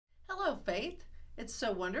Hello, Faith. It's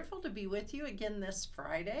so wonderful to be with you again this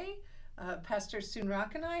Friday. Pastor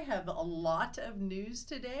Sunrak and I have a lot of news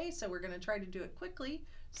today, so we're going to try to do it quickly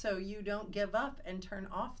so you don't give up and turn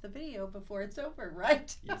off the video before it's over,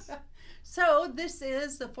 right? Yes. So this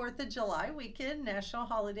is the 4th of July weekend, national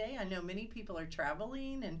holiday. I know many people are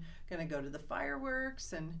traveling and going to go to the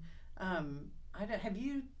fireworks. And have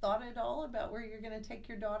you thought at all about where you're going to take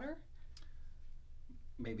your daughter?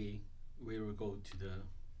 Maybe we will go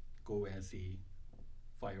and see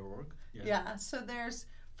firework. Yeah, so there's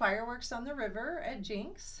fireworks on the river at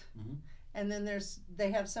Jinx, and then they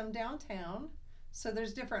have some downtown, so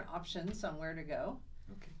there's different options on where to go.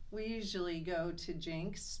 Okay. We usually go to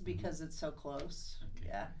Jinx because it's so close. Okay.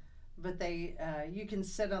 Yeah, but you can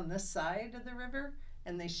sit on this side of the river,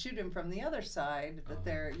 and they shoot them from the other side,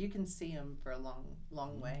 but you can see them for a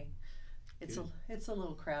long way. It's a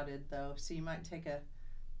little crowded though, so you might take a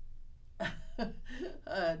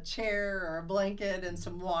chair or a blanket and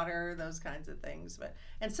some water, those kinds of things.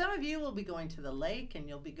 And some of you will be going to the lake, and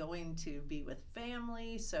you'll be going to be with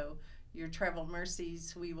family, so your travel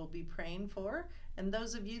mercies we will be praying for. And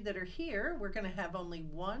those of you that are here, we're going to have only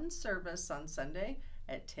one service on Sunday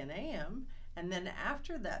at 10 a.m. and then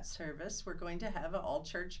after that service we're going to have an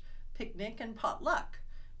all-church picnic and potluck.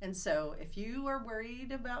 And so if you are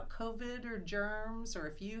worried about COVID or germs, or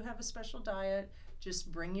if you have a special diet,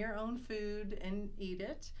 just bring your own food and eat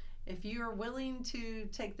it. If you are willing to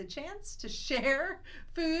take the chance to share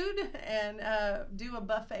food and do a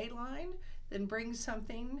buffet line, then bring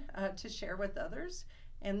something to share with others.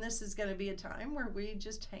 And this is going to be a time where we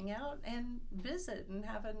just hang out and visit and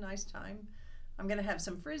have a nice time. I'm going to have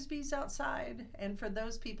some Frisbees outside. And for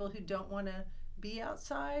those people who don't want to be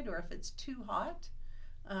outside, or if it's too hot,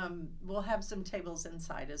 we'll have some tables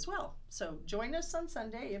inside as well. So join us on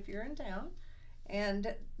Sunday if you're in town.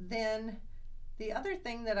 And then the other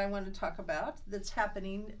thing that I want to talk about that's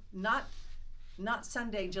happening, not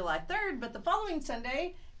Sunday, July 3rd, but the following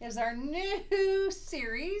Sunday, is our new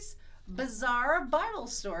series, Bizarre Bible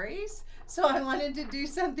Stories. So I wanted to do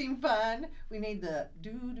something fun. We need the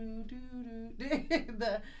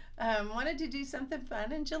wanted to do something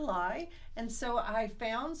fun in July. And so I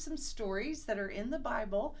found some stories that are in the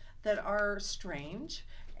Bible that are strange,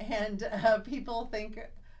 and people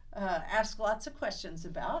ask lots of questions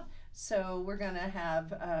about. So we're going to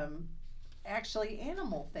have actually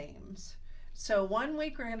animal themes. So one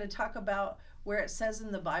week we're going to talk about where it says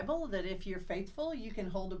in the Bible that if you're faithful, you can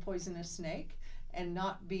hold a poisonous snake and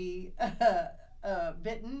not be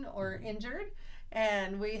bitten or injured.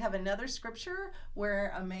 And we have another scripture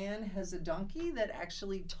where a man has a donkey that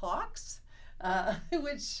actually talks,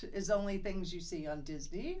 which is only things you see on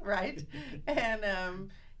Disney, right?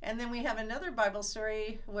 And then we have another Bible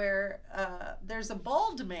story where there's a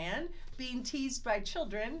bald man being teased by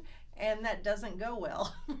children, and that doesn't go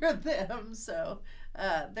well for them. So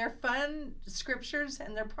they're fun scriptures,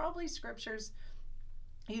 and they're probably scriptures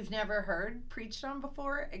you've never heard preached on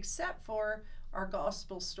before, except for our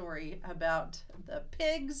gospel story about the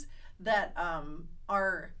pigs that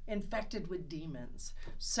are infected with demons.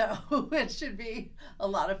 So it should be a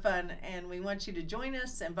lot of fun, and we want you to join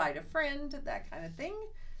us, invite a friend, that kind of thing.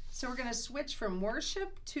 So we're going to switch from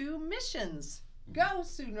worship to missions. Go,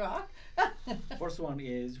 Sunrak. First one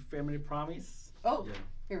is Family Promise. Oh, yeah.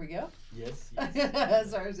 Here we go. Yes.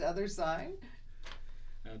 That's our other sign.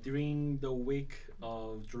 During the week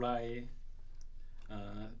of July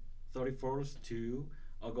 31st to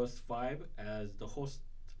August 5, as the host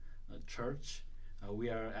church, we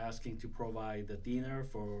are asking to provide the dinner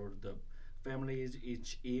for the families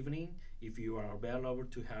each evening. If you are available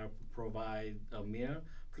to help provide a meal,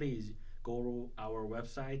 please go to our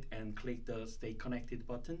website and click the Stay Connected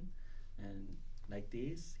button, and like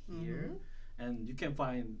this here. And you can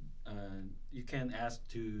find, you can ask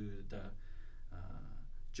to the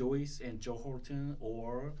Joyce and Joe Horton,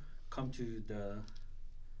 or come to the,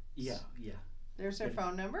 There's their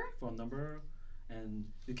phone number. And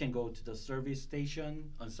you can go to the service station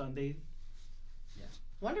on Sunday. Yeah.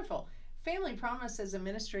 Wonderful. Family Promise is a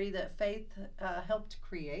ministry that Faith helped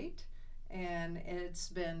create, and it's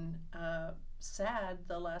been sad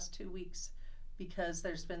the last 2 weeks because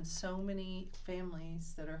there's been so many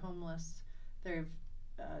families that are homeless. They've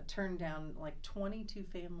turned down like 22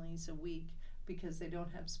 families a week because they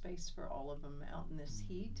don't have space for all of them out in this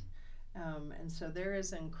heat. And so there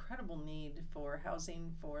is an incredible need for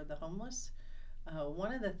housing for the homeless.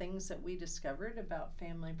 One of the things that we discovered about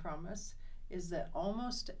Family Promise is that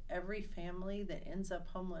almost every family that ends up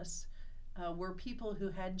homeless were people who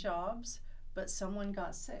had jobs, but someone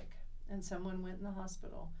got sick and someone went in the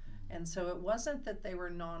hospital. And so it wasn't that they were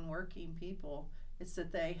non-working people. It's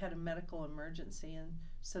that they had a medical emergency, and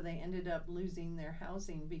so they ended up losing their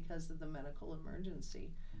housing because of the medical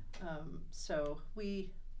emergency. So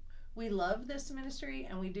we love this ministry,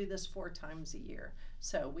 and we do this 4 times a year.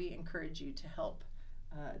 So we encourage you to help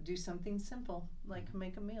do something simple, like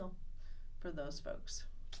make a meal for those folks.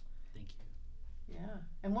 Thank you. Yeah.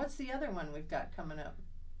 And what's the other one we've got coming up?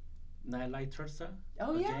 Nightlight Tulsa.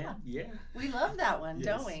 Oh, again. Yeah. We love that one, Yes.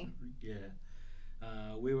 don't we? Yeah.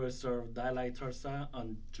 We will serve Nightlight Tulsa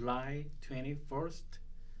on July 21st.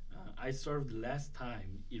 I served last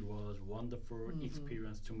time. It was wonderful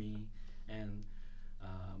experience to me, and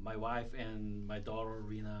my wife and my daughter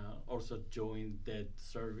Rina also joined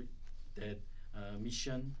that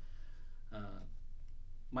mission.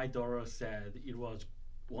 My daughter said it was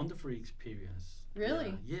wonderful experience.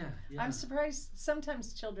 Really? Yeah. I'm surprised.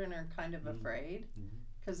 Sometimes children are kind of afraid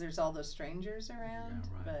because there's all those strangers around.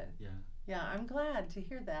 Yeah, right. But yeah, I'm glad to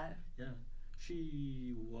hear that. Yeah,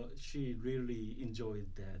 she really enjoyed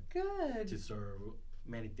that. Good. To serve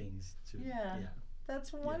many things too. Yeah.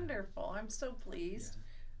 That's wonderful. I'm so pleased.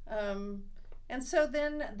 And so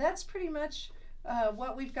then that's pretty much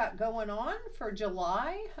what we've got going on for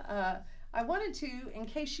July. I wanted to, in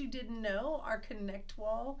case you didn't know, our Connect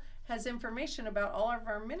wall has information about all of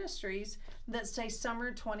our ministries that say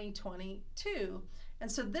Summer 2022. And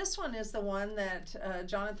so this one is the one that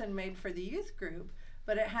Jonathan made for the youth group,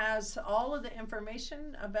 but it has all of the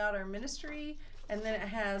information about our ministry, and then it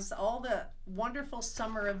has all the wonderful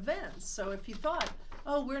summer events. So if you thought,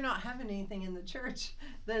 oh, we're not having anything in the church,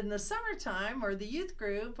 then the summertime or the youth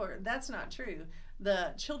group, or that's not true.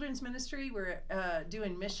 The children's ministry, we're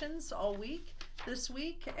doing missions all week this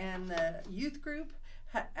week, and the youth group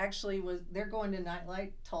they're going to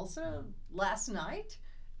Nightlight Tulsa last night,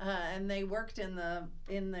 and they worked in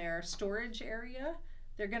their storage area.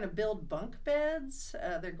 They're going to build bunk beds.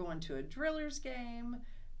 They're going to a Drillers game.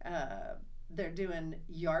 They're doing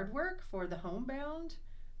yard work for the homebound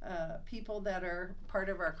people that are part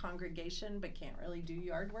of our congregation but can't really do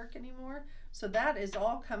yard work anymore. So that is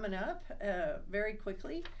all coming up very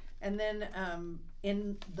quickly. And then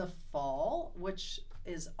in the fall, which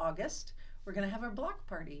is August, we're going to have our block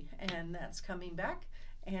party, and that's coming back.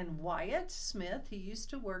 And Wyatt Smith, he used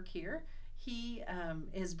to work here, he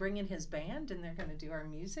is bringing his band, and they're going to do our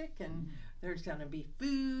music, and there's going to be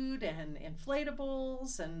food and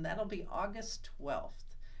inflatables, and that'll be August 12th.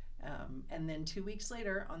 And then 2 weeks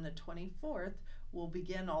later, on the 24th, we'll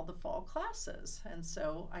begin all the fall classes. And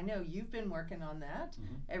so I know you've been working on that.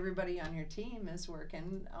 Everybody on your team is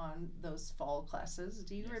working on those fall classes.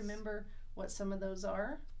 Do you remember what some of those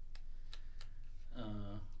are?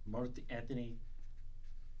 Multi-ethnic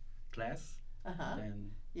class.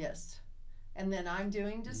 Then yes. And then I'm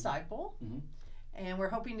doing disciple. And we're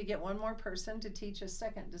hoping to get one more person to teach a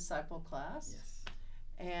second disciple class. Yes.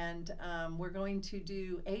 And we're going to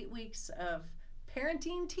do 8 weeks of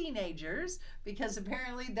parenting teenagers, because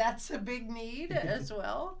apparently that's a big need as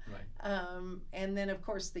well. Right. And then, of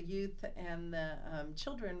course, the youth and the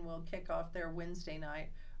children will kick off their Wednesday night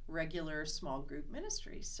regular small group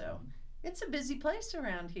ministry. So it's a busy place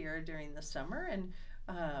around here during the summer, and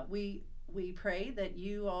we pray that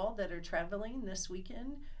you all that are traveling this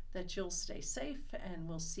weekend, that you'll stay safe, and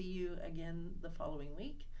we'll see you again the following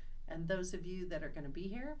week. And those of you that are going to be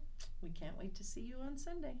here, we can't wait to see you on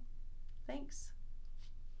Sunday. Thanks.